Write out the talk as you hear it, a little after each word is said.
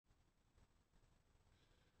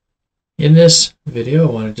In this video,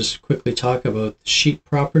 I want to just quickly talk about the sheet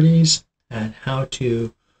properties and how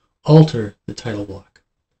to alter the title block.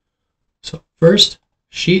 So first,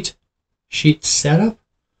 sheet setup.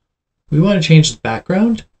 We want to change the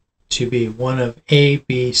background to be one of A,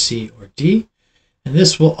 B, C, or D. And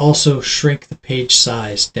this will also shrink the page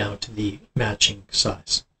size down to the matching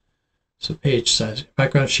size. So page size,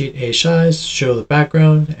 background sheet A size, show the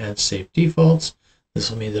background and save defaults.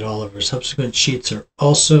 This will mean that all of our subsequent sheets are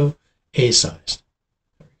also A-sized.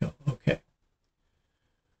 There we go. Okay.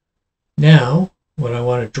 Now, when I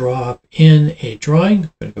want to draw up in a drawing,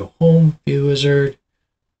 I'm going to go Home, View Wizard,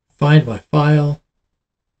 find my file,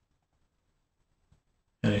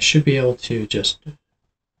 and I should be able to just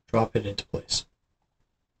drop it into place.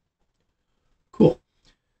 Cool.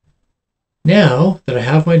 Now that I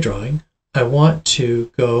have my drawing, I want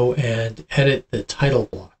to go and edit the title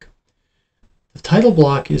block. The title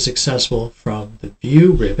block is accessible from the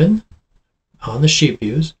View ribbon on the Sheet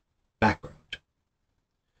Views background.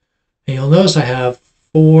 And you'll notice I have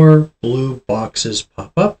 4 blue boxes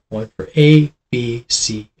pop up, one for A, B,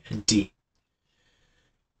 C, and D.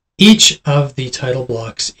 Each of the title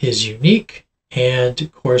blocks is unique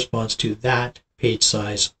and corresponds to that page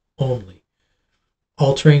size only.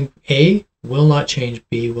 Altering A will not change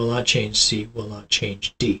B, will not change C, will not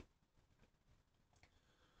change D.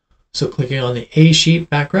 So clicking on the A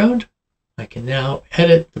sheet background, I can now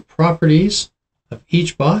edit the properties of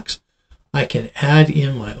each box. I can add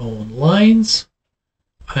in my own lines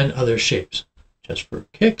and other shapes. Just for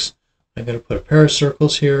kicks, I'm going to put a pair of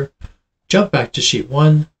circles here, jump back to sheet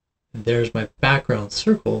 1, and there's my background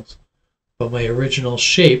circles, but my original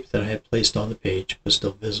shape that I had placed on the page was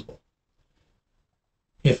still visible.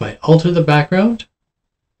 If I alter the background,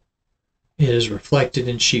 it is reflected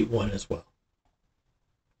in sheet 1 as well.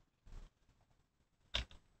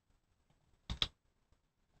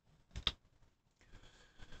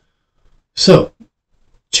 So,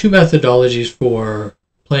 2 methodologies for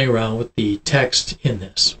playing around with the text in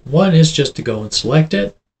this. One is just to go and select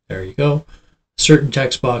it. There you go. Certain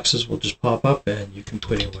text boxes will just pop up and you can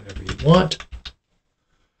put in whatever you want.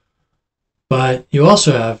 But you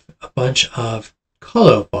also have a bunch of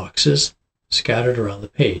callout boxes scattered around the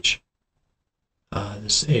page.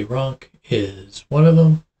 This A-Ronc is one of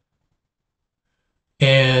them.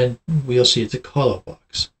 And we'll see it's a callout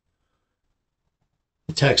box.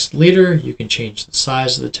 The text leader, you can change the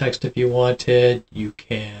size of the text if you wanted. You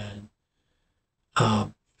can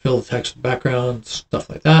fill the text with background, stuff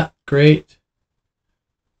like that. Great.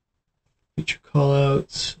 Feature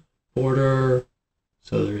callouts, border,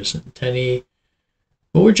 so there isn't any.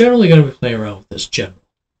 But we're generally going to be playing around with this general.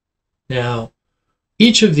 Now,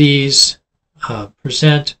 each of these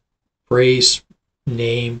present, brace,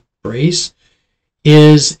 name, brace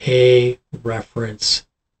is a reference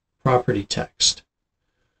property text.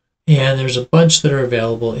 And there's a bunch that are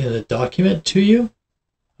available in the document to you.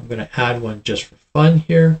 I'm going to add one just for fun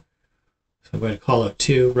here. So I'm going to call out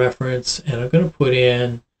to reference, and I'm going to put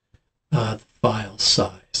in the file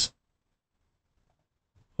size.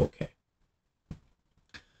 Okay.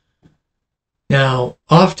 Now,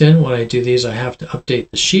 often when I do these, I have to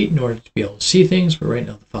update the sheet in order to be able to see things, but right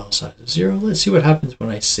now the file size is 0. Let's see what happens when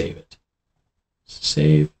I save it.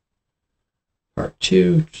 Save. Part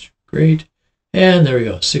 2. Great. And there we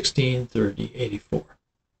go, 16, 30, 84. If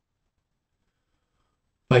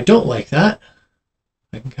I don't like that,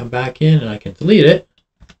 I can come back in and I can delete it.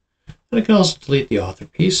 And I can also delete the author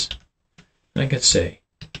piece. And I can say,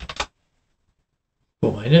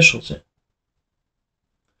 put my initials in.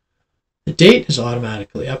 The date is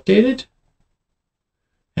automatically updated.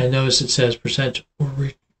 And notice it says percent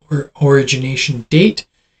origination date,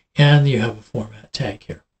 and you have a format tag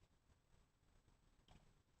here.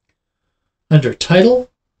 Under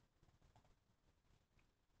title,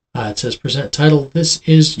 it says present title. This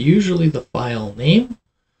is usually the file name,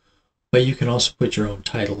 but you can also put your own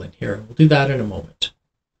title in here. We'll do that in a moment.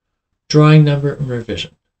 Drawing number and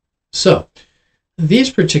revision. So these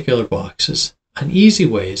particular boxes, an easy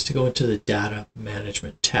way is to go into the Data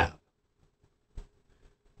Management tab.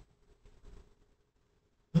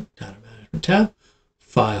 Data Management tab,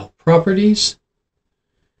 File Properties,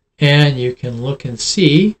 and you can look and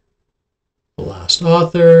see the last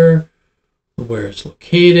author, where it's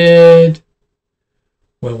located,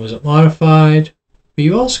 when was it modified. But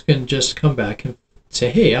you also can just come back and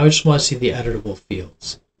say, hey, I just want to see the editable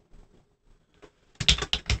fields.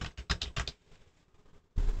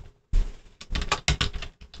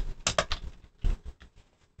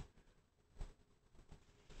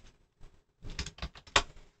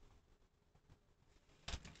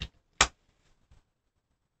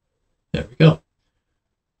 There we go.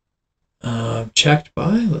 checked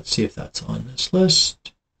by. Let's see if that's on this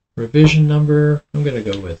list. Revision number, I'm going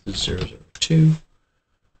to go with 002.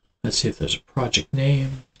 Let's see if there's a project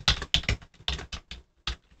name.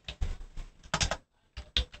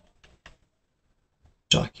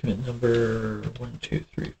 Document number 1, 2,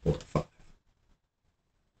 3, 4, 5.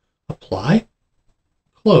 Apply,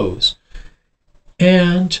 close,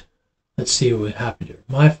 and let's see what happened here.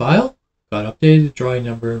 My file got updated, drawing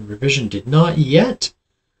number and revision did not yet,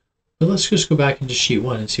 but let's just go back into sheet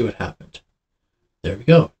 1 and see what happened. There we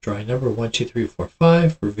go, drawing number 1, 2, 3, 4,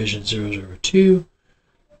 5, revision 002,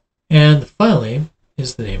 and the file name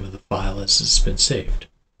is the name of the file as it's been saved.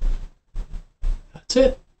 That's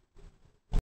it.